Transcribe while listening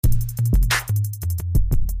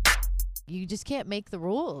You just can't make the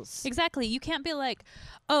rules. Exactly. You can't be like,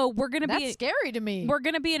 oh, we're going to be... That's scary to me. We're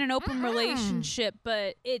going to be in an open relationship,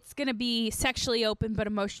 but it's going to be sexually open but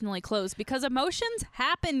emotionally closed, because emotions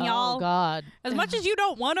happen, y'all. Oh, God. As much as you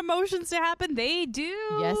don't want emotions to happen, they do.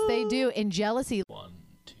 Yes, they do. And jealousy. 1,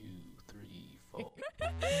 2, 3, 4.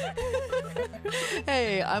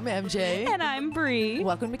 Hey, I'm MJ. And I'm Bree.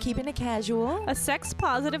 Welcome to Keeping It Casual. A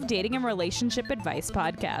sex-positive dating and relationship advice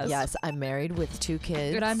podcast. Yes, I'm married with 2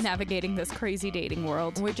 kids. And I'm navigating this crazy dating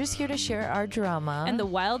world. We're just here to share our drama. And the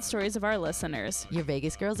wild stories of our listeners. Your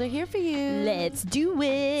Vegas girls are here for you. Let's do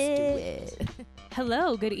it. Let's do it.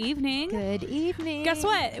 Hello, good evening. Good evening. Guess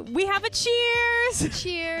what? We have a cheers.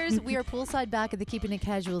 Cheers. We are poolside back at the Keeping It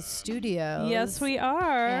Casual studio. Yes, we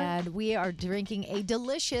are. And we are drinking a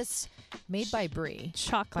delicious, made by Bree,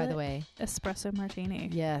 Chocolate, by the way, espresso martini.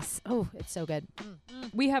 Yes. Oh, it's so good.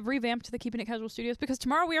 We have revamped the Keeping It Casual studios because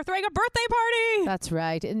tomorrow we are throwing a birthday party. That's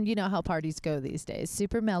right. And you know how parties go these days.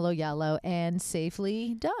 Super mellow yellow and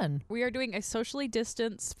safely done. We are doing a socially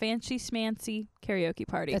distanced, fancy schmancy karaoke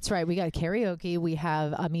party. That's right. We got karaoke. We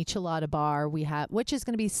have a Michelada bar. We have, which is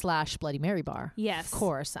going to be / Bloody Mary bar. Yes. Of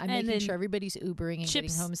course. I'm And making then sure everybody's Ubering and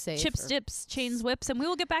getting home safe. Chips, dips, chains, whips, and we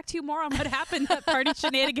will get back to you more on what happened at party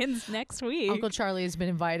shenanigans next week. Uncle Charlie has been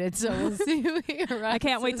invited, so we'll see who he arrives. I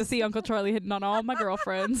can't wait to see Uncle Charlie hitting on all my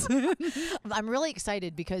girlfriends. I'm really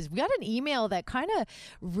excited because we got an email that kind of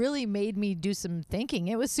really made me do some thinking.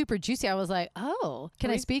 It was super juicy. I was like, oh, can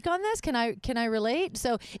I speak on this? Can I relate?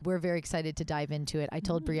 So we're very excited to dive into it. I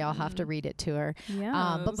told Brie I'll have to read it to her.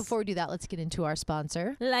 Yes. But before we do that, let's get into our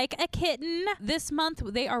sponsor. Like a Kitten. This month,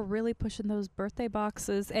 they are really pushing those birthday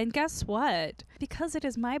boxes. And guess what? Because it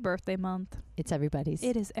is my birthday month. It's everybody's.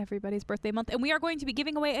 It is everybody's birthday month. And we are going to be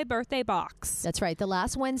giving away a birthday box. That's right. The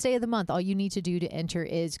last Wednesday of the month, all you need to do to enter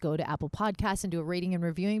is go to Apple Podcasts and do a rating and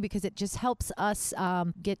reviewing, because it just helps us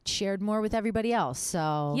get shared more with everybody else.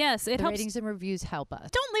 So yes, it the helps. ratings and reviews help us.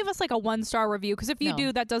 Don't leave us like a 1-star review, because if you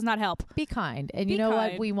do, that does not help. Be kind. And Be you know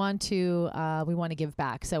kind. what? We want to give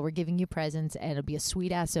back. So we're giving you presents, and it'll be a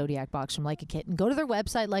sweet ass Zodiac box from Like a Kitten. Go to their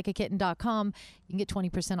website, likeakitten.com. You can get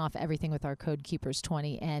 20% off everything with our code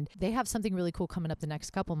Keepers20. And they have something really cool coming up the next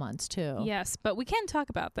couple months too. Yes, but we can't talk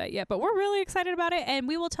about that yet. But we're really excited about it, and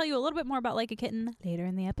we will tell you a little bit more about Like a Kitten later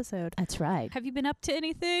in the episode. That's right. Have you been up to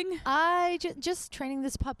anything? I just training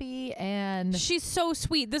this puppy, and She's so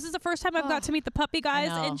sweet. This is the first time I've got to meet the puppy guys,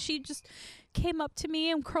 know. and she just came up to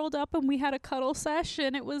me and curled up, and we had a cuddle sesh,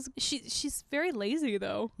 and it was she's very lazy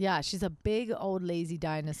though. yeah, she's a big old lazy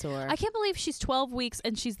dinosaur. I can't believe she's 12 weeks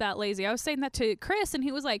and she's that lazy. I was saying that to Chris, and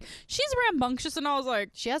he was like, she's rambunctious, and I was like,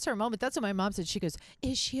 She has her moment. That's what my mom said. She goes,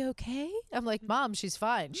 "Is she okay?" I'm like, "Mom, she's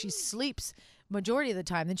fine. She sleeps majority of the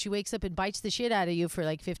time. Then she wakes up and bites the shit out of you for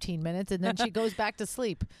like 15 minutes, and then she goes back to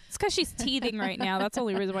sleep." it's because she's teething right now. That's the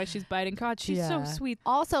only reason why she's biting. God, she's so Yeah. sweet.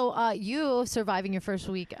 Also, you surviving your first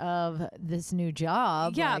week of this new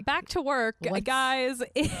job. Yeah, like, back to work, what's- guys.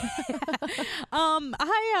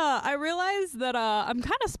 I realized that I'm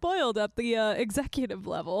kind of spoiled at the executive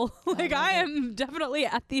level. Like I am definitely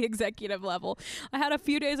at the executive level. I had a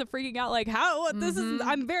few days of freaking out, like this is.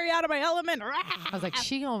 I'm very out of my element. I was like,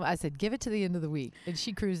 I said, give it to the end of the week, and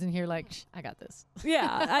she cruising here like, I got this. Yeah,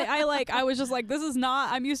 I was just like, this is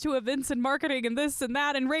not. I'm used to events and marketing and this and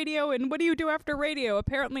that and radio. And what do you do after radio?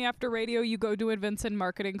 Apparently, after radio, you go do events and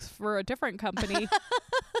marketing for a different company.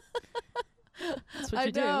 That's what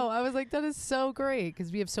you do. I was like, that is so great,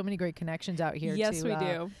 because we have so many great connections out here. Yes, to, we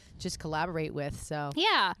do. Just collaborate with. So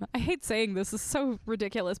Yeah. I hate saying this is so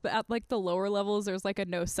ridiculous, but at like the lower levels, there's like a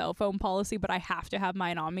no cell phone policy, but I have to have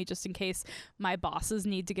mine on me just in case my bosses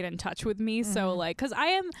need to get in touch with me. So like, because I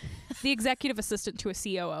am the executive assistant to a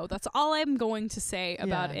COO. That's all I'm going to say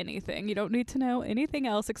about anything. You don't need to know anything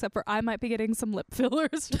else except for I might be getting some lip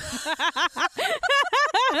fillers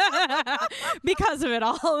because of it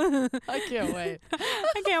all. I can't wait.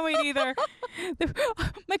 I can't wait either.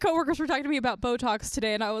 My coworkers were talking to me about Botox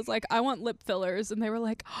today, and I was like, I want lip fillers, and they were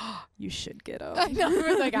like, oh, you should get them. I know. It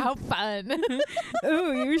was like, how fun.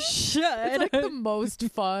 Ooh, you should. It's like the most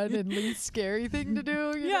fun and least scary thing to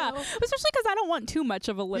do. You know? Especially because I don't want too much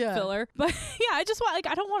of a lip Yeah. filler. But yeah, I just want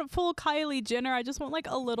I don't want full Kylie Jenner. I just want like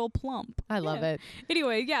a little plump. I love it.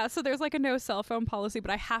 Anyway, yeah, so there's like a no cell phone policy,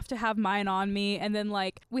 but I have to have mine on me. And then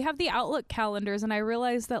like we have the Outlook calendars, and I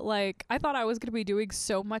realized that like I thought I was going to be doing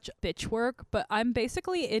so much bitch work work, but I'm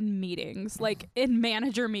basically in meetings, like in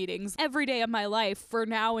manager meetings every day of my life for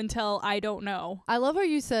now until I don't know. I love how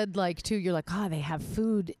you said, like, too, you're like, oh, they have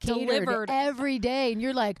food catered Delivered every day. And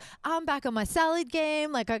you're like, I'm back on my salad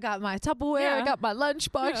game. Like, I got my Tupperware. I got my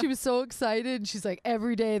lunchbox. She was so excited. And she's like,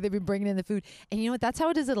 every day they've been bringing in the food. And you know what? That's how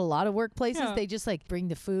it is at a lot of workplaces. Yeah. They just, like, bring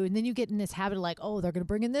the food. And then you get in this habit of, like, oh, they're going to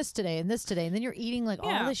bring in this today and this today. And then you're eating, like,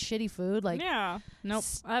 all this shitty food. Like, Nope.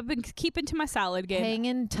 I've been keeping to my salad game.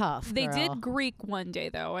 Hanging tough, They girl. did Greek one day,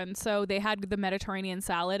 though. And so they had the Mediterranean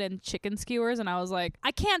salad and chicken skewers. And I was like,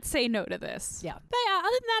 I can't say no to this. Yeah. But yeah, other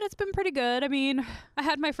than that, it's been pretty good. I mean, I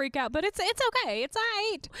had my freak out, but it's okay. It's all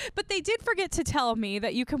right. But they did forget to tell me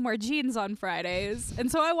that you can wear jeans on Fridays.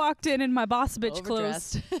 And so I walked in my boss bitch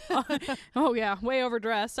clothes. Oh, yeah. Way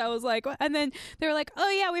overdressed. I was like, and then they were like, oh,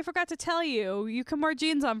 yeah, we forgot to tell you. You can wear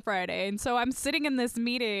jeans on Friday. And so I'm sitting in this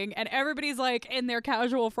meeting and everybody's like in their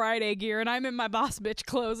casual Friday gear and I'm in my boss bitch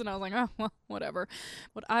clothes. And I was like, oh, well, whatever.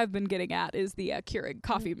 What I've been getting at is the Keurig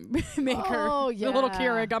coffee maker. Oh, yeah. The little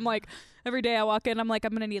Keurig. I'm like, every day I walk in, I'm like,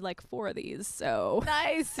 I'm going to need like 4 of these. So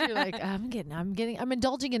nice. You're like, I'm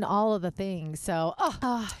indulging in all of the things. So,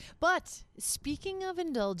 but speaking of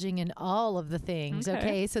indulging in all of the things,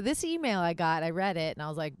 okay, so this email I got, I read it and I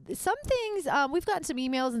was like, some things, we've gotten some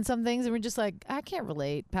emails and some things and we're just like, I can't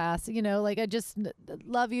relate, pass, like I just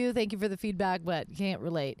love you. Thank you for the feedback, but can't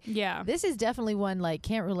relate. Yeah. This is definitely one like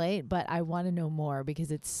can't relate, but I want to know more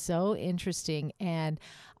because it's so interesting. And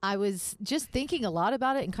I was just thinking a lot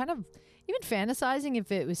about it and kind of even fantasizing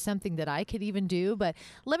if it was something that I could even do. But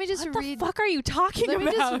let me just what read. the fuck are you talking let about?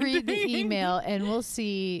 me just read the email and we'll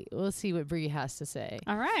see what Bree has to say.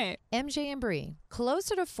 All right. MJ and Bree,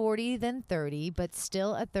 closer to 40 than 30, but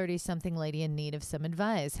still a 30-something lady in need of some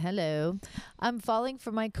advice. Hello. I'm falling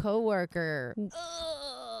for my coworker.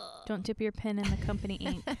 Don't dip your pen in the company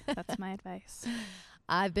ink. That's my advice.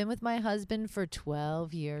 I've been with my husband for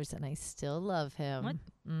 12 years and I still love him. What?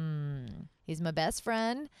 He's my best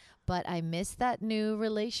friend, but I miss that new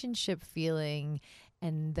relationship feeling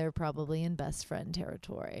and they're probably in best friend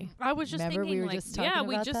territory. I was just Remember thinking, we were like, just talking yeah,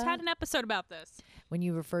 we about just that? had an episode about this. When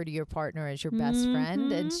you refer to your partner as your best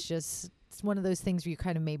friend, it's one of those things where you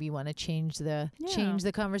kind of maybe want to change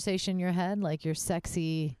the conversation in your head, like your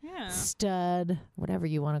sexy stud, whatever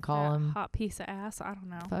you want to call him. Hot piece of ass. I don't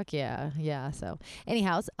know. Fuck yeah. Yeah. So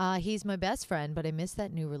anyhow, he's my best friend, but I miss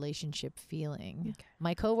that new relationship feeling. Okay.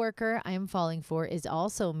 My coworker I am falling for is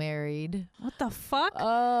also married. What the fuck?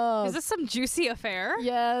 Oh. Is this some juicy affair?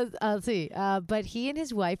 Yes. Let's see. But he and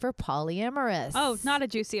his wife are polyamorous. Oh, not a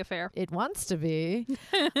juicy affair. It wants to be.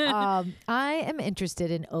 I am interested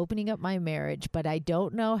in opening up my marriage, but I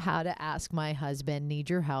don't know how to ask my husband.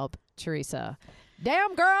 Need your help, Teresa.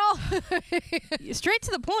 Damn, girl. Straight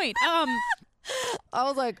to the point. I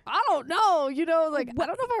was like, I don't know. Like, I don't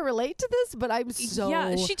know if I relate to this, but I'm so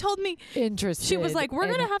yeah, she told me interested. she was like, we're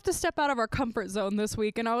going to have to step out of our comfort zone this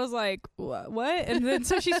week. And I was like, what? And then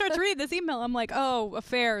so she starts reading this email. I'm like, oh,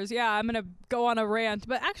 affairs. Yeah, I'm going to go on a rant.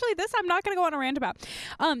 But actually, this I'm not going to go on a rant about.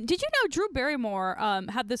 Did you know Drew Barrymore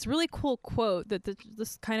had this really cool quote that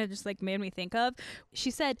this kind of just like made me think of?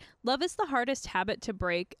 She said, love is the hardest habit to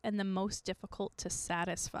break and the most difficult to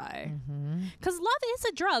satisfy. Because love is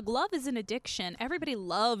a drug. Love is an addiction. Everybody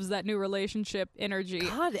loves that new relationship energy.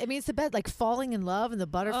 God, I mean, it's the best, like falling in love and the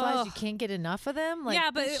butterflies, you can't get enough of them. Like,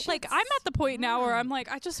 yeah, but like I'm at the point now where I'm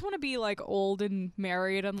like, I just want to be like old and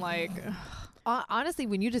married and like honestly,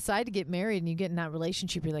 when you decide to get married and you get in that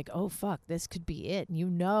relationship, you're like, oh fuck, this could be it.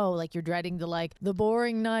 And like you're dreading the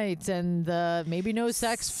boring nights and the maybe no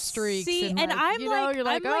sex streaks. See, and like, I'm like, you're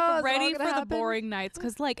like, I'm like oh, ready for happen? the boring nights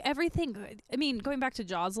because like everything. I mean, going back to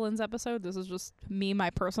Jocelyn's episode, this is just me,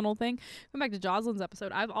 my personal thing. Going back to Jocelyn's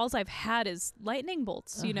episode, I've had is lightning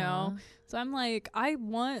bolts, you know. So I'm like, I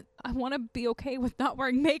want to be okay with not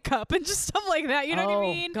wearing makeup and just stuff like that. You know what I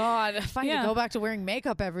mean? God, if I could go back to wearing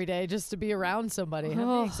makeup every day just to be around somebody, that'd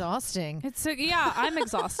be exhausting. I'm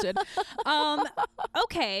exhausted.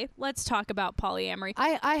 Okay, let's talk about polyamory.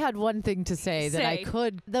 I had one thing to say that I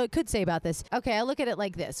could say about this. Okay, I look at it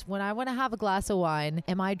like this. When I want to have a glass of wine,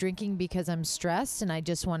 am I drinking because I'm stressed and I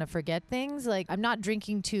just want to forget things? Like, I'm not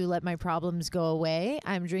drinking to let my problems go away.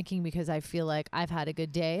 I'm drinking because I feel like I've had a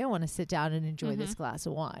good day. I want to sit down and enjoy this glass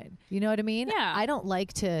of wine. You know what I mean? Yeah. I don't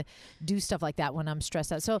like to do stuff like that when I'm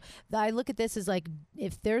stressed out. So I look at this as like,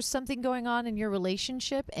 if there's something going on in your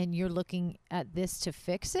relationship and you're looking at this to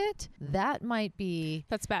fix it, that might be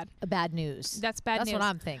That's bad. Bad news. That's bad news. That's what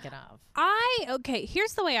I'm thinking of. Okay,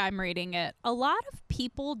 here's the way I'm reading it. A lot of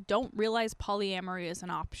people don't realize polyamory is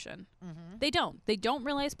an option. They don't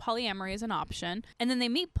realize polyamory is an option. And then they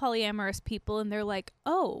meet polyamorous people and they're like,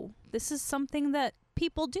 oh, this is something that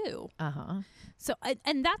people do. Uh-huh. So,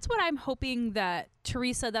 and that's what I'm hoping that,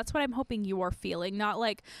 Teresa, that's what I'm hoping you're feeling. Not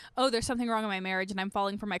like, oh, there's something wrong in my marriage and I'm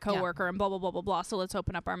falling for my coworker and blah, blah, blah, blah, blah. So let's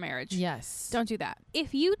open up our marriage. Yes. Don't do that.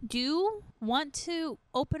 If you do want to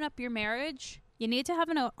open up your marriage, you need to have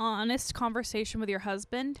an honest conversation with your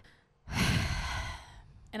husband.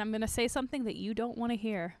 And I'm going to say something that you don't want to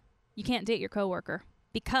hear. You can't date your coworker.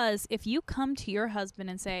 Because if you come to your husband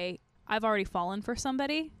and say, I've already fallen for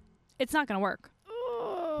somebody, it's not going to work.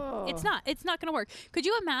 It's not going to work. Could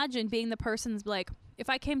you imagine being the person's like, if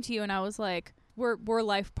I came to you and I was like, we're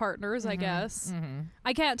life partners, I guess.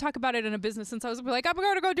 I can't talk about it in a business sense. I was like, I'm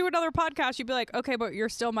going to go do another podcast. You'd be like, okay, but you're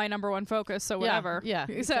still my number one focus. So whatever. Yeah,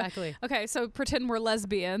 exactly. So, okay. So pretend we're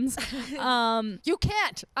lesbians. You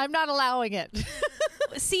can't. I'm not allowing it.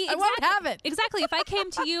 See, I won't have it. Exactly. If I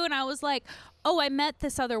came to you and I was like, oh, I met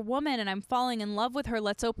this other woman and I'm falling in love with her.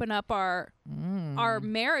 Let's open up our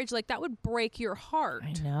marriage. Like, that would break your heart.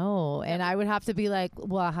 I know. And I would have to be like,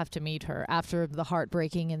 well, I'll have to meet her after the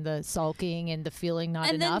heartbreaking and the sulking and the feeling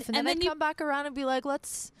not enough. And then I'd come back around and be like,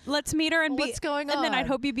 let's meet her and what's going on? And then I'd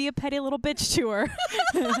hope you'd be a petty little bitch to her.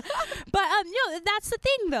 But no, that's the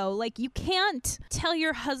thing though. Like, you can't tell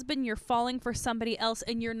your husband you're falling for somebody else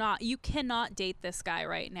and you're not. You cannot date this guy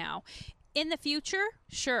right now. In the future,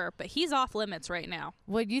 sure, but he's off limits right now.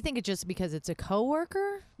 What, do you think it's just because it's a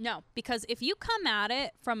coworker? No, because if you come at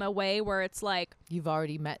it from a way where it's like, you've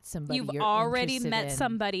already met somebody. You've already met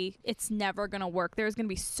somebody. It's never going to work. There's going to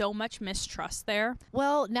be so much mistrust there.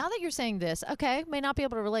 Well, now that you're saying this, okay, may not be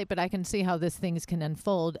able to relate, but I can see how this things can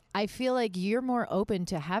unfold. I feel like you're more open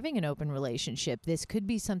to having an open relationship. This could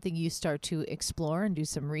be something you start to explore and do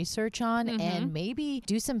some research on and maybe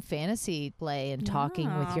do some fantasy play and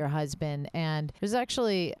talking with your husband. And there's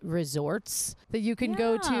actually resorts that you can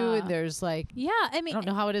go to. And there's like, I mean, I don't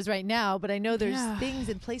know how it is right now, but I know there's things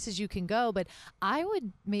and places you can go. But I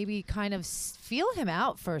would maybe kind of feel him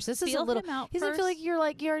out first. This is a little. He doesn't feel like you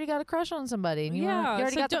already got a crush on somebody, and you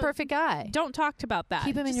already got the perfect guy. Don't talk about that.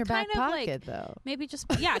 Keep him in your back pocket, though. Maybe just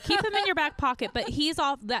keep him in your back pocket. But he's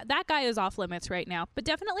off. That guy is off limits right now. But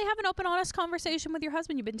definitely have an open, honest conversation with your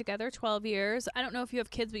husband. You've been together 12 years. I don't know if you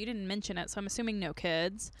have kids, but you didn't mention it, so I'm assuming no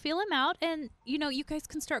kids. Feel him out, and you guys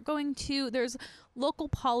can start going to. There's local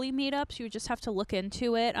poly meetups. You just have to look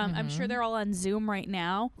into it. I'm sure they're all on Zoom right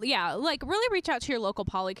now. Yeah, like really reach out to your local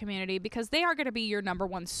poly community because they are going to be your number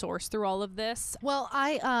one source through all of this. Well,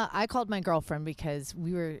 I called my girlfriend because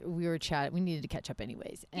we were chatting. We needed to catch up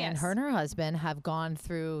anyways. And her and her husband have gone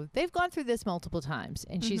through this multiple times.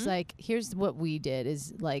 And she's like, here's what we did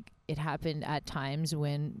is like, it happened at times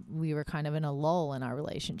when we were kind of in a lull in our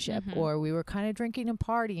relationship or we were kind of drinking and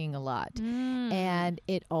partying a lot. And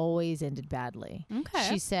it always ended badly. Okay.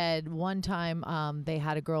 She said one time they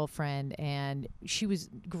had a girlfriend and she was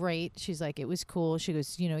great. She's like, it was cool. She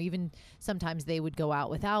goes, even sometimes they would go out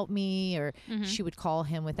without me or she would call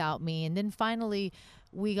him without me. And then finally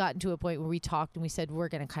we got into a point where we talked and we said, we're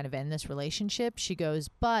going to kind of end this relationship. She goes,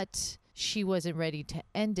 but she wasn't ready to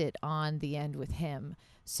end it on the end with him.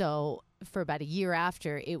 So for about a year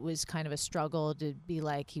after, it was kind of a struggle to be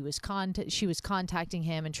like she was contacting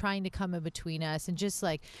him and trying to come in between us, and just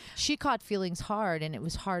like she caught feelings hard and it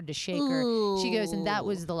was hard to shake her. She goes, and that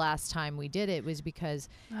was the last time we did it was because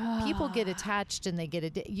people get attached and they get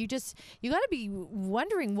you got to be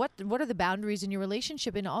wondering what are the boundaries in your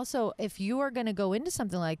relationship. And also if you are going to go into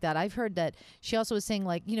something like that, I've heard that she also was saying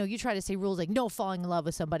like, you try to say rules like no falling in love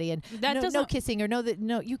with somebody and no kissing or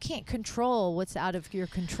no, you can't control what's out of your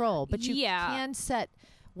control, but you can set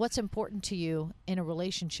what's important to you in a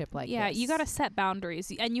relationship like this. Yeah, you got to set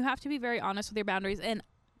boundaries, and you have to be very honest with your boundaries, and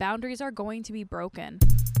boundaries are going to be broken.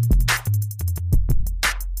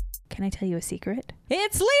 Can I tell you a secret?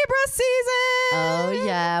 It's Libra season! Oh,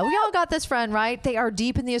 yeah. We all got this friend, right? They are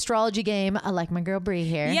deep in the astrology game. I like my girl Brie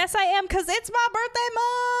here. Yes, I am, because it's my birthday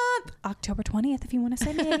month! October 20th, if you want to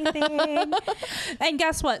send me anything. And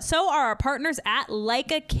guess what? So are our partners at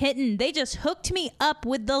Like a Kitten. They just hooked me up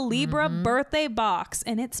with the Libra birthday box,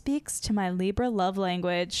 and it speaks to my Libra love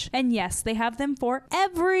language. And yes, they have them for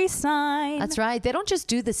every sign. That's right. They don't just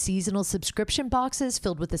do the seasonal subscription boxes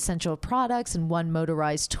filled with essential products and one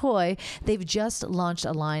motorized toy. They've just launched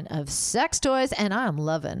a line of sex toys, and I'm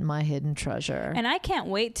loving my hidden treasure. And I can't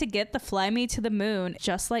wait to get the Fly Me to the Moon.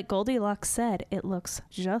 Just like Goldilocks said, it looks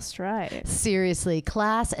just right. right. Seriously,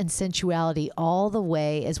 class and sensuality all the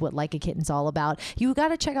way is what Like a Kitten's all about. You got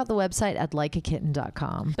to check out the website at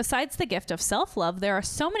likeakitten.com. Besides the gift of self-love, there are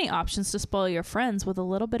so many options to spoil your friends with a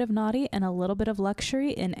little bit of naughty and a little bit of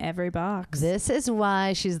luxury in every box. This is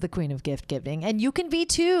why she's the queen of gift giving. And you can be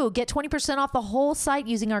too. Get 20% off the whole site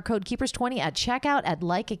using our code Keepers20 at checkout at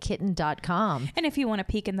likeakitten.com. And if you want to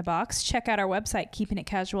peek in the box, check out our website,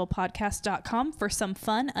 keepingitcasualpodcast.com, for some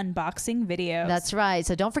fun unboxing videos. That's right.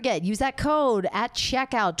 So don't forget, use that code at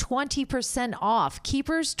checkout, 20% off.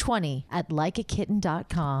 Keepers20 at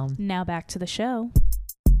likeakitten.com. Now back to the show.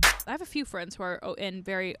 I have a few friends who are in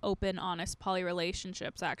very open, honest poly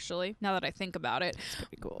relationships, actually, now that I think about it. It's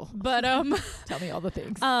pretty cool. But Tell me all the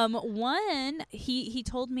things. one, he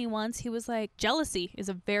told me once, he was like, jealousy is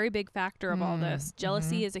a very big factor of all this.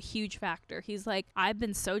 Jealousy is a huge factor. He's like, I've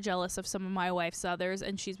been so jealous of some of my wife's others,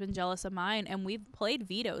 and she's been jealous of mine, and we've played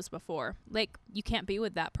vetoes before. Like, you can't be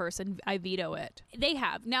with that person. I veto it. They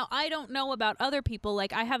have. Now, I don't know about other people.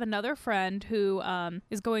 Like, I have another friend who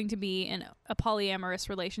is going to be in a polyamorous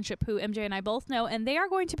relationship, who MJ and I both know, and they are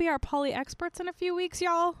going to be our poly experts in a few weeks,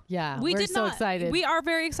 y'all. Yeah, we're so excited. We are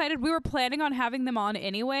very excited. We were planning on having them on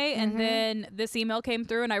anyway, and then this email came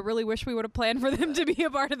through, and I really wish we would have planned for them to be a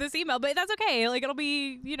part of this email, but that's okay. Like, it'll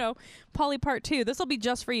be, poly part 2. This will be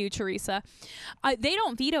just for you, Teresa. They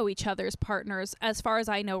don't veto each other's partners, as far as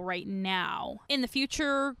I know right now. In the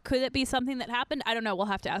future, could it be something that happened? I don't know. We'll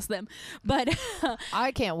have to ask them. But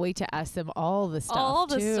I can't wait to ask them all the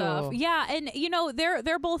stuff. Stuff. Yeah, and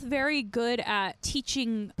they're both very good at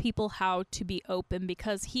teaching people how to be open,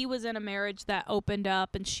 because he was in a marriage that opened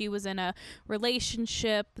up and she was in a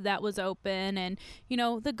relationship that was open, and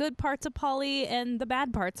the good parts of poly and the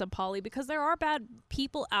bad parts of poly, because there are bad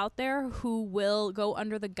people out there who will go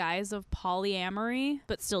under the guise of polyamory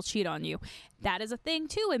but still cheat on you. That is a thing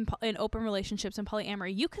too in open relationships and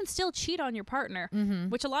polyamory. You can still cheat on your partner,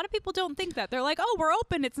 which a lot of people don't think that. They're like, oh, we're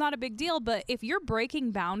open, it's not a big deal. But if you're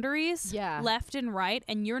breaking boundaries left and right,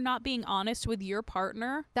 and you're not being honest with your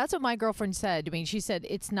partner. That's what my girlfriend said. I mean, she said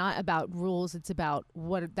it's not about rules, it's about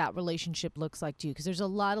what that relationship looks like to you. Because there's a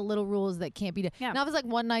lot of little rules that can't be done. Yeah. Now, if it's like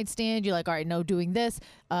one night stand, you're like, all right, no doing this,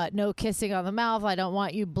 no kissing on the mouth, I don't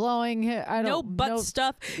want you blowing. No butt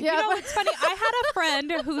stuff. Yeah, It's funny. I had a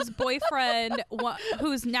friend whose boyfriend,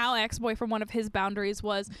 who's now ex-boyfriend, one of his boundaries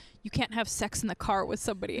was, you can't have sex in the car with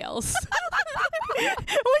somebody else.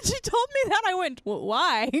 When she told me that, I went, well,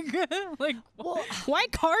 why? Why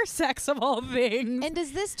car sex of all things? And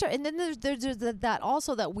does this and then there's that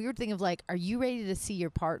also that weird thing of like, are you ready to see your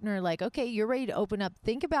partner? Like, okay, you're ready to open up.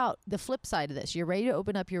 Think about the flip side of this. You're ready to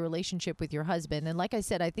open up your relationship with your husband. And like I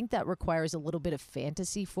said, I think that requires a little bit of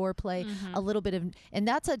fantasy foreplay, a little bit of, and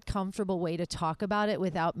that's a comfortable way to talk about it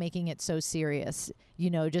without making it so serious.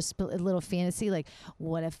 Just a little fantasy. Like,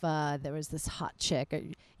 what if there was this hot chick,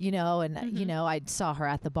 and I saw her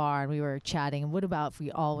at the bar and we were chatting, and what about if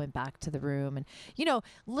we all went back to the room, and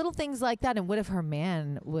little things like that. And what if her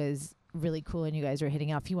man was really cool and you guys were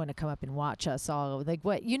hitting out? If you want to come up and watch us all, like,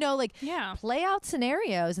 what, play out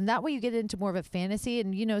scenarios, and that way you get into more of a fantasy.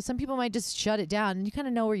 And some people might just shut it down, and you kind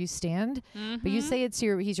of know where you stand. But you say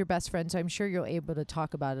he's your best friend, so I'm sure you're able to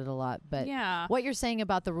talk about it a lot. But what you're saying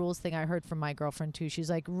about the rules thing, I heard from my girlfriend too. She's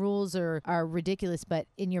like, rules are ridiculous, but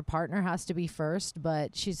your partner has to be first.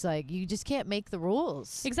 But she's like, you just can't make the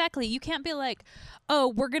rules. Exactly. You can't be like, oh,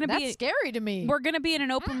 we're gonna That's scary to me. We're gonna be in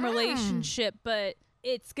an open relationship, but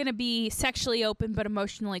it's going to be sexually open but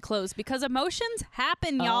emotionally closed, because emotions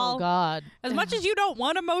happen, y'all. Oh, God. As much as you don't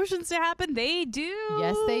want emotions to happen, they do.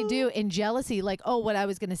 Yes, they do. And jealousy, like, what I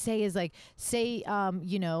was going to say is, like, say,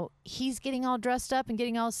 he's getting all dressed up and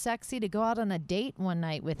getting all sexy to go out on a date one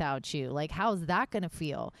night without you. Like, how's that going to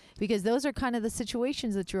feel? Because those are kind of the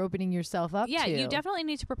situations that you're opening yourself up to. Yeah, you definitely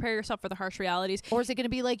need to prepare yourself for the harsh realities. Or is it going to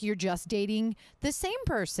be like you're just dating the same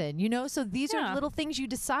person, So these are little things you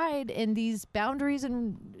decide in these boundaries and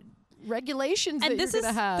regulations and that you're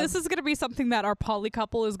going to have. This is going to be something that our poly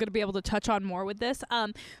couple is going to be able to touch on more with this.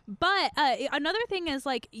 But another thing is,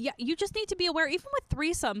 like, you just need to be aware, even with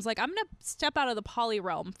threesomes. Like, I'm going to step out of the poly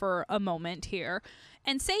realm for a moment here.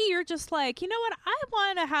 And say you're just like, you know what, I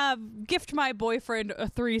want to gift my boyfriend a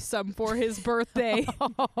threesome for his birthday.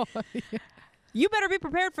 You better be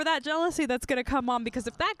prepared for that jealousy that's going to come on, because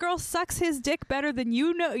if that girl sucks his dick better than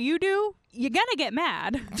you do, you're gonna get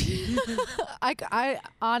mad. I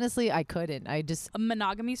honestly, I couldn't. I just,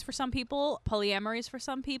 Monogamy's for some people, polyamory's for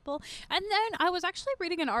some people. And then I was actually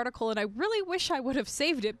reading an article, and I really wish I would have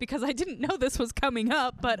saved it because I didn't know this was coming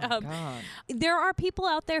up. But God. there are people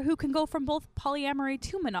out there who can go from both polyamory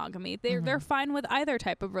to monogamy. They're fine with either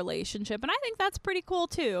type of relationship, and I think that's pretty cool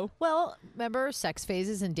too. Well, remember sex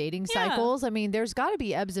phases and dating Yeah. cycles? I mean, there's got to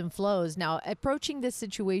be ebbs and flows. Now, approaching this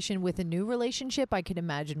situation with a new relationship, I could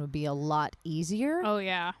imagine would be a lot easier. Oh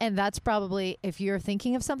yeah. And that's probably, if you're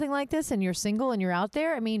thinking of something like this and you're single and you're out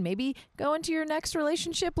there, I mean, maybe go into your next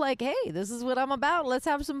relationship like, hey, this is what I'm about. Let's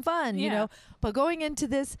have some fun, you Yeah. know? But going into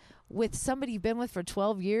this with somebody you've been with for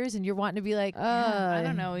 12 years and you're wanting to be like, I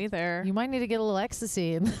don't know either. You might need to get a little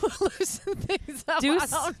ecstasy and loosen things up. Do I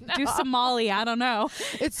don't know. do some Molly. I don't know.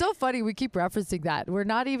 It's so funny. We keep referencing that. We're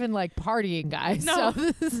not even like partying guys. No. So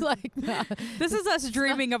this is like, not, This is us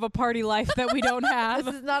dreaming of a party life that we don't have.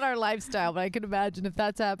 this is not our lifestyle. But I can imagine if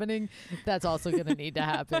that's happening, that's also going to need to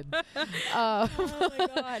happen. Oh my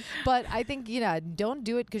God. But I think, don't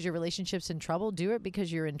do it because your relationship's in trouble. Do it because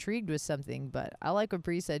you're intrigued with something. But I like what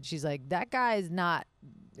Bree said. She's like, that guy is not.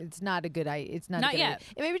 It's not a good idea. It's not Not a good yet. idea.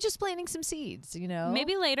 And maybe just planting some seeds.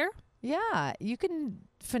 Maybe later. Yeah, you can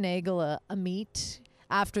finagle a meet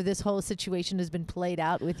after this whole situation has been played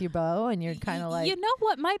out with your beau, and you're kind of like, You know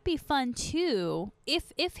what might be fun too?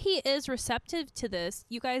 If he is receptive to this,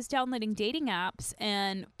 you guys downloading dating apps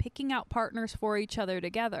and picking out partners for each other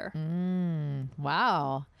together.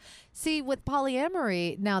 wow. See, with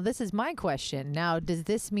polyamory, now this is my question. Now, does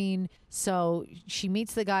this mean, so she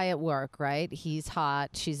meets the guy at work, right? He's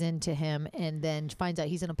hot, she's into him, and then finds out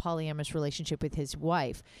he's in a polyamorous relationship with his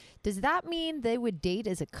wife. Does that mean they would date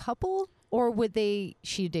as a couple? Or would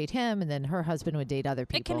she'd date him and then her husband would date other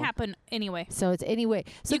people? It can happen anyway. So it's anyway.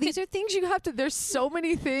 So You these are things you have to, there's so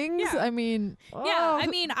many things. Yeah. I mean, Yeah, I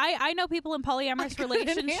mean, I know people in polyamorous couldn't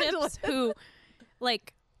handle relationships who,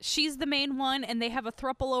 like, she's the main one and they have a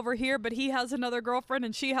throuple over here, but he has another girlfriend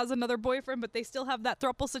and she has another boyfriend, but they still have that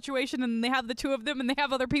throuple situation and they have the two of them and they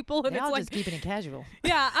have other people. And They're it's all like, just keeping it casual.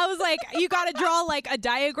 yeah, I was like, you got to draw like a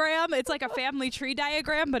diagram. It's like a family tree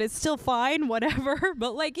diagram, but it's still fine, whatever.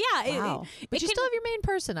 But like, yeah. Wow. But you still have your main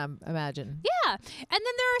person, I imagine. Yeah. And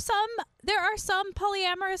then there are some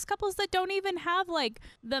polyamorous couples that don't even have like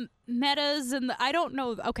the metas and I don't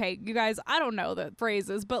know. Okay, you guys, I don't know the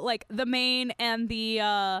phrases, but like the main and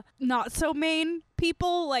the not so main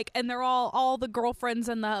people, like, and they're all the girlfriends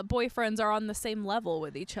and the boyfriends are on the same level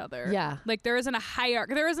with each other. Yeah. Like there isn't a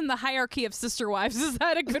hierarchy. There isn't the hierarchy of sister wives. Is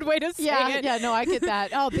that a good way to say it? Yeah, no, I get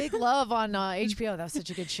that. Oh, Big Love on HBO. That was such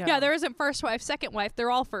a good show. Yeah, there isn't first wife, second wife.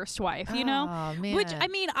 They're all first wife, you know? Oh, man. Which, I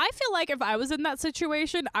mean, I feel like if I was in that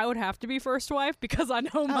situation, I would have to be first wife because I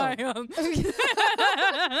know my...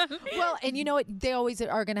 Well, and you know what? They always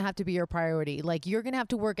are going to have to be your priority. Like, you're going to have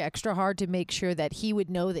to work extra hard to make sure that he would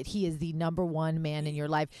know that he is the number one man in your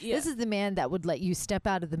life. Yeah. This is the man that would let you step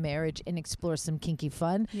out of the marriage and explore some kinky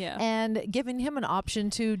fun. Yeah. And giving him an option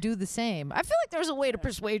to do the same. I feel like there's a way to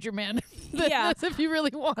persuade your man. Yeah. If you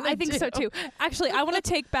really want to. I think so too. Actually, I want to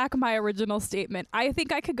take back my original statement. I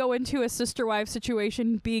think I could go into a sister wife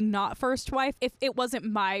situation being not first wife if it wasn't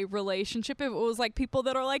my relationship. If it was like people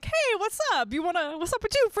that are like, "Hey, what's up? What's up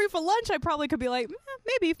with you? Free for lunch?" I probably could be like,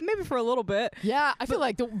 maybe for a little bit. Yeah, I feel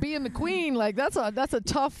like being the queen, like that's a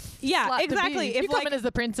tough. Yeah, slot to exactly. be. If you come like- in as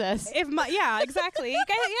the princess. Exactly. Okay,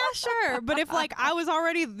 yeah, sure. But if like I was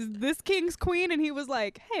already this king's queen and he was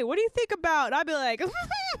like, "Hey, what do you think about?" I'd be like,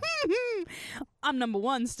 "I'm number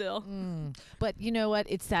one still." But you know what?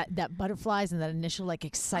 It's that butterflies and that initial like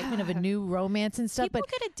excitement of a new romance and stuff. People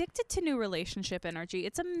But get addicted to new relationship energy.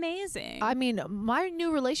 It's amazing. I mean, my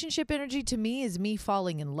new relationship energy to me is me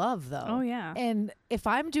falling in love, though. Oh, yeah. And if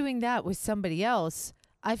I'm doing that with somebody else,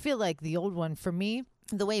 I feel like the old one, for me,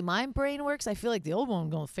 the way my brain works, I feel like the old one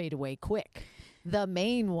gonna fade away quick. The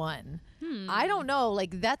main one. I don't know.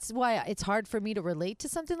 Like, that's why it's hard for me to relate to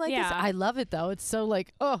something like this. Yeah. I love it, though. It's so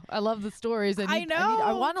like, oh, I love the stories. I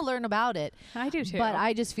know. want to learn about it. I do too. But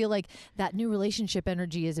I just feel like that new relationship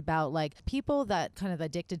energy is about like people that kind of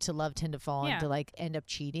addicted to love tend to fall Yeah. into like end up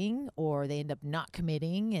cheating or they end up not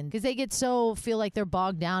committing. And because they feel like they're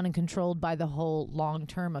bogged down and controlled by the whole long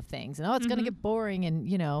term of things. And it's going to get boring. And,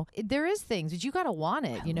 there is things, but you got to want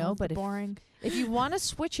it, but boring. if you want to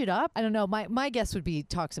switch it up, I don't know. My guess would be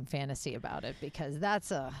talk some fantasy about it, because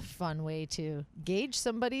that's a fun way to gauge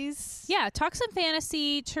somebody's. Yeah, talk some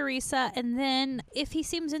fantasy, Teresa, and then if he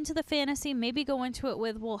seems into the fantasy, maybe go into it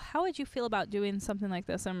with, well, how would you feel about doing something like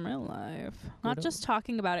this in real life? Not just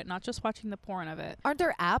talking about it, not just watching the porn of it. Aren't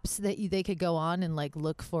there apps that they could go on and like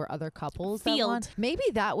look for other couples? That want? Maybe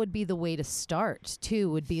that would be the way to start too.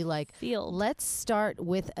 Would be like, let's start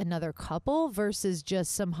with another couple versus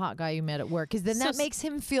just some hot guy you met at work, because then that makes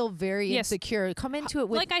him feel very insecure. Come into it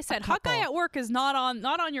with, like I said, hot guy at work is not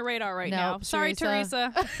on your radar right now. Sorry,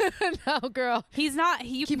 Teresa. No, girl, he's not.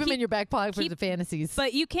 You keep him in your back pocket for the fantasies.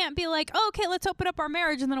 But you can't be like, oh, okay, let's open up our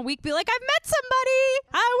marriage, and then a week be like, I've met somebody,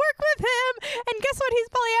 I work with him, and guess what? He's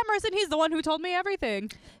polyamorous, and he's the one who told me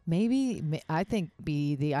everything. Maybe I think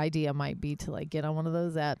the idea might be to like get on one of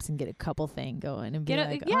those apps and get a couple thing going and be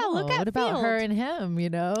like, look at what about her and him, you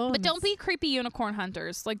know? But don't be creepy unicorn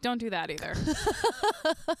hunters. Like, don't do that either.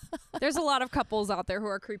 There's a lot of couples out there who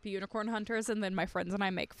are creepy unicorn hunters, and then my friends and I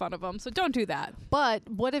make fun of them. So don't do that. But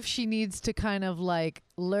what if she needs to kind of like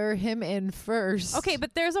lure him in first? Okay,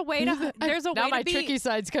 but there's a way to. There's a now way my to be. tricky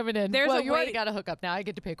side's coming in. There's you already got to hook up. Now I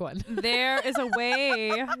get to pick one. There is a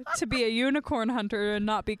way to be a unicorn hunter and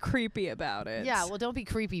not be creepy about it. Yeah, well, don't be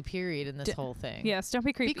creepy. Period. In this whole thing. Yes, don't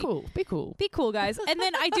be creepy. Be cool. Be cool. Be cool, guys. And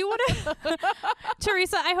then I do want to,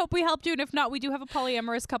 Teresa, I hope we helped you. And if not, we do have a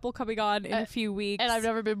polyamorous couple coming on in a few weeks. And I've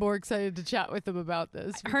never been more excited to chat with them about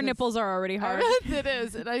this. Her nipples are already hard. It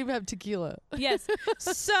is, and I even have tequila. Yes.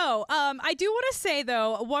 So I do want to say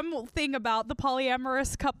though, one more thing about the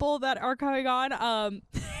polyamorous couple that are coming on.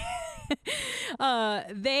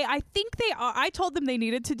 I told them they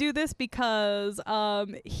needed to do this because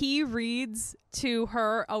he reads to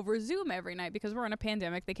her over Zoom every night, because we're in a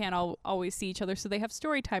pandemic. They can't always see each other, so they have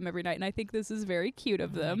story time every night, and I think this is very cute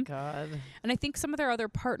of them. Oh my God. And I think some of their other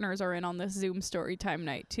partners are in on this Zoom story time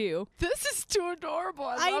night too. This is too adorable.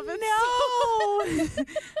 I love it so.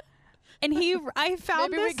 And I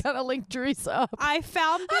found Maybe we gotta link Teresa up. I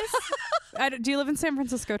found this. Do you live in San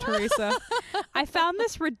Francisco, Teresa? I found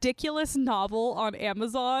this ridiculous novel on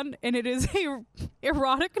Amazon, and it is a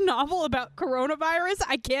erotic novel about coronavirus.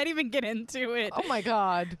 I can't even get into it. Oh my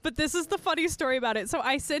God. But this is the funny story about it. So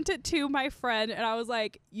I sent it to my friend, and I was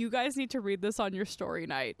like, you guys need to read this on your story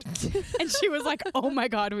night. And she was like, oh my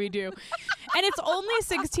God, we do. And it's only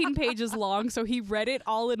 16 pages long, so he read it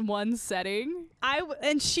all in one setting.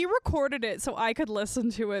 And she recorded it so I could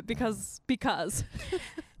listen to it because.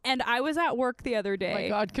 And I was at work the other day. Oh my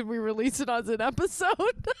God, can we release it as an episode?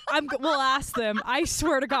 We'll ask them. I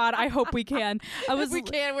swear to God, I hope we can. If we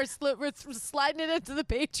can, we're sliding it into the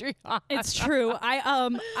Patreon. It's true.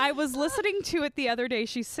 I was listening to it the other day.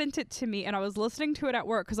 She sent it to me, and I was listening to it at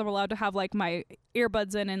work because I'm allowed to have like my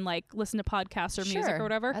earbuds in and like listen to podcasts or music or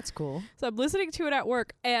whatever. That's cool. So I'm listening to it at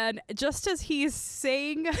work, and just as he's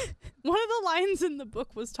saying, one of the lines in the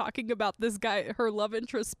book was talking about this guy, her love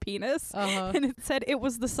interest's penis, and it said it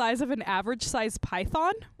was the size of an average size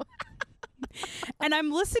python. And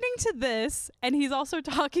I'm listening to this, and he's also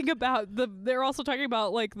talking about they're also talking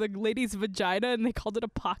about like the lady's vagina, and they called it a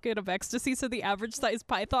pocket of ecstasy. So the average size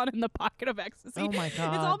python and the pocket of ecstasy. Oh my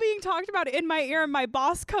God. It's all being talked about in my ear, and my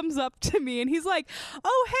boss comes up to me and he's like,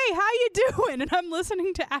 oh, hey, how you doing? And I'm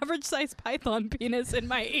listening to average size python penis in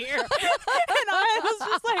my ear. And I was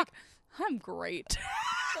just like, I'm great.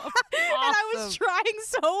 Awesome. And I was trying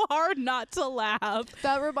so hard not to laugh.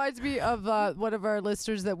 That reminds me of one of our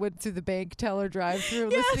listeners that went through the bank teller drive-through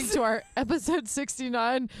listening to our episode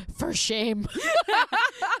 69, For Shame.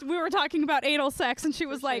 We were talking about anal sex, and she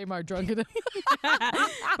was like, shame our drunkenness.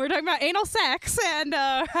 we're talking about anal sex and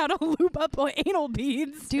how to lube up anal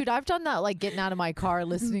beads. Dude, I've done that, like getting out of my car,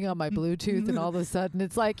 listening on my Bluetooth, and all of a sudden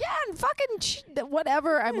it's like, yeah, and fucking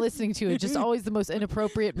whatever I'm listening to. It's just always the most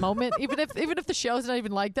inappropriate moment. Even if the show's not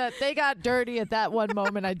even like that, they got dirty at that one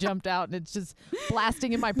moment. I jumped out, and it's just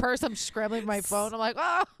blasting in my purse. I'm scrambling my phone. I'm like,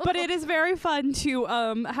 oh. But it is very fun to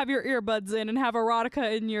have your earbuds in and have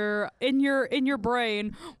erotica in your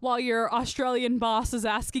brain while your Australian boss is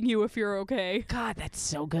asking you if you're okay. God, that's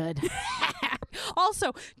so good.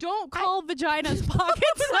 Also, don't call vaginas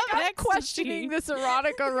pockets of I'm questioning this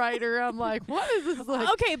erotica writer. I'm like, what is this like?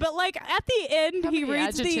 Okay, but like at the end, he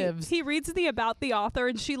reads the about the author,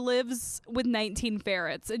 and she lives with 19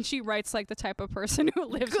 ferrets, and she writes like the type of person who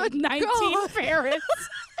lives with 19 ferrets.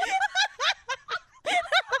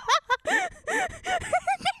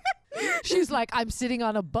 She's like, I'm sitting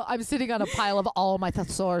on a pile of all my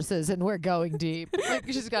thesauruses, and we're going deep. Like,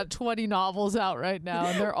 she's got 20 novels out right now,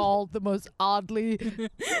 and they're all the most odd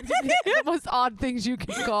things you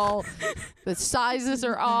can call. The sizes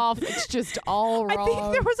are off. It's just all wrong. I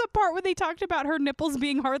think there was a part where they talked about her nipples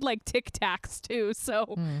being hard like Tic Tacs too.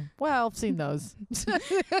 So, well, I've seen those.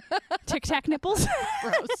 Tic Tac nipples.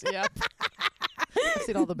 Gross. Yeah. I've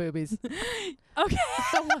seen all the boobies. Okay.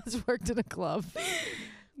 I once worked in a club.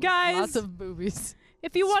 Guys, Lots of boobies.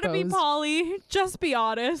 if you want to be exposed. poly, just be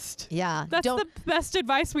honest. Yeah. That's the best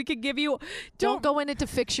advice we could give you. Don't go in it to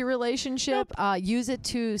fix your relationship. Use it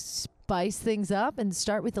to spice things up and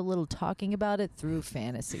start with a little talking about it through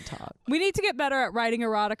fantasy talk. We need to get better at writing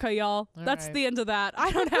erotica, y'all. That's right. the end of that.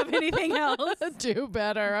 I don't have anything else. Do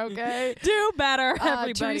better, okay? Do better,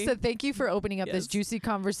 everybody. Teresa, thank you for opening up Yes. this juicy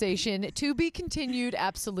conversation. To be continued,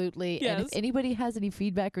 absolutely. And if Yes. anybody has any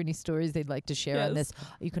feedback or any stories they'd like to share on Yes. this,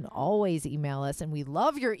 you can always email us. And we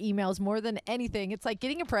love your emails more than anything. It's like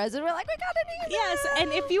getting a present. We're like, we got an email. Yes,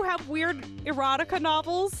 and if you have weird erotica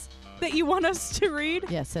novels that you want us to read,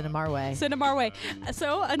 Yeah, send them our way. send them our way.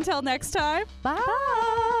 So until next time, Bye.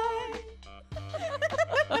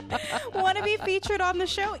 want to be featured on the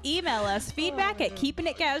show? Email us feedback at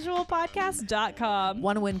keepingitcasualpodcast.com.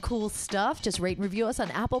 Want to win cool stuff? Just rate and review us on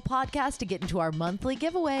Apple Podcasts to get into our monthly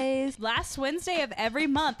giveaways. Last Wednesday of every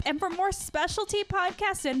month. And for more specialty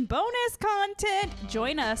podcasts and bonus content,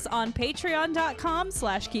 join us on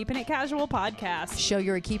patreon.com/keepingitcasualpodcast. Show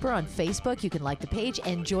You're a Keeper on Facebook. You can like the page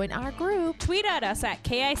and join our group. Tweet at us at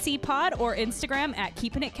KICPod or Instagram at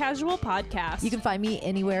keepingitcasualpodcast. You can find me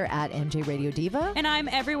anywhere at MJ Radio Diva. And I'm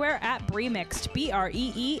everywhere at Bremixed,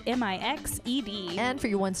 BREEMIXED. And for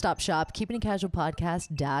your one-stop shop,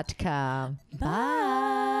 keepingitcasualpodcast.com. Bye.